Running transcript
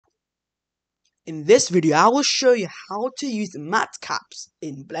In this video, I will show you how to use MATCAPs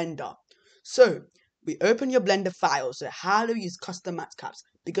in Blender. So, we open your Blender file. So, how do we use custom MATCAPs?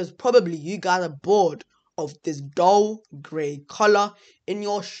 Because probably you guys are bored of this dull grey color in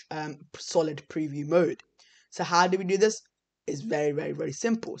your solid preview mode. So, how do we do this? It's very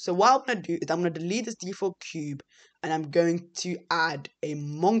simple. So, what I'm going to do is I'm going to delete this default cube and I'm going to add a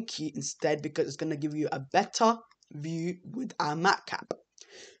monkey instead because it's going to give you a better view with our MATCAP.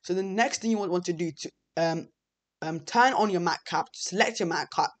 So the next thing you want to do to turn on your MATCAP, select your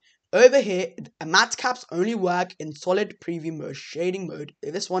MATCAP. Over here, MATCAPs only work in solid preview mode, shading mode.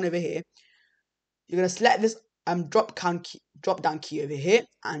 This one over here, you're gonna select this drop down key over here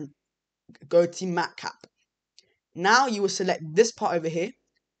and go to MATCAP. Now you will select this part over here,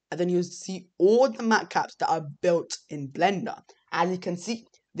 and then you'll see all the MATCAPs that are built in Blender. As you can see,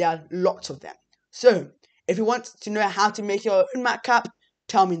 there are lots of them. So if you want to know how to make your own MATCAP,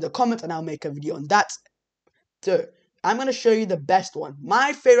 tell me in the comments and I'll make a video on that. So I'm going to show you the best one.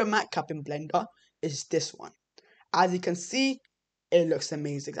 My favorite MATCAP in Blender is this one. As you can see, it looks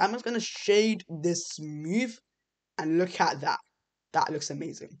amazing. I'm just going to shade this smooth and look at that. That looks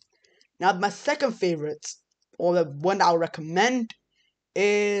amazing. Now my second favorite, or the one that I'll recommend,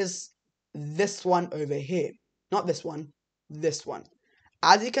 is this one over here. Not this one, this one.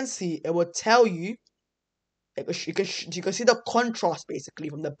 As you can see, it will tell you, you can see the contrast basically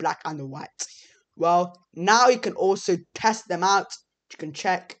from the black and the white. Well, now you can also test them out. You can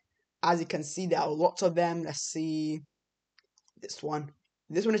check. As you can see, there are lots of them. Let's see this one.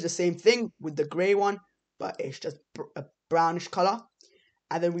 This one is the same thing with the grey one, but it's just a brownish color.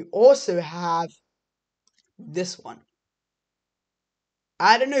 And then we also have this one.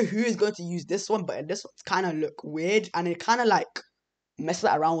 I don't know who is going to use this one, but this one's kind of look weird and it kind of like messes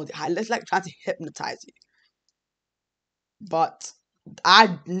around with it. It's like trying to hypnotize you. But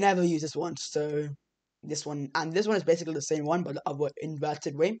I never use this one, so this one is basically the same one, but the other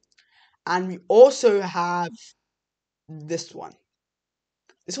inverted way. And we also have this one.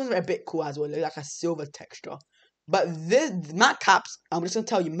 This one's a bit cool as well, like a silver texture. But this MATCAPs, I'm just gonna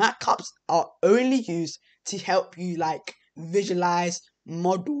tell you, MATCAPs are only used to help you like visualize,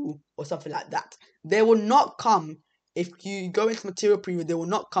 model, or something like that. They will not come if you go into material preview. They will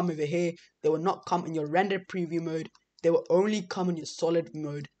not come over here. They will not come in your render preview mode. They will only come in your solid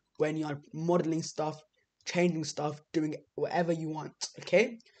mode when you are modeling stuff, changing stuff, doing whatever you want,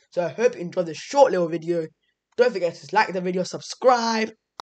 okay? So I hope you enjoyed this short little video. Don't forget to like the video, subscribe,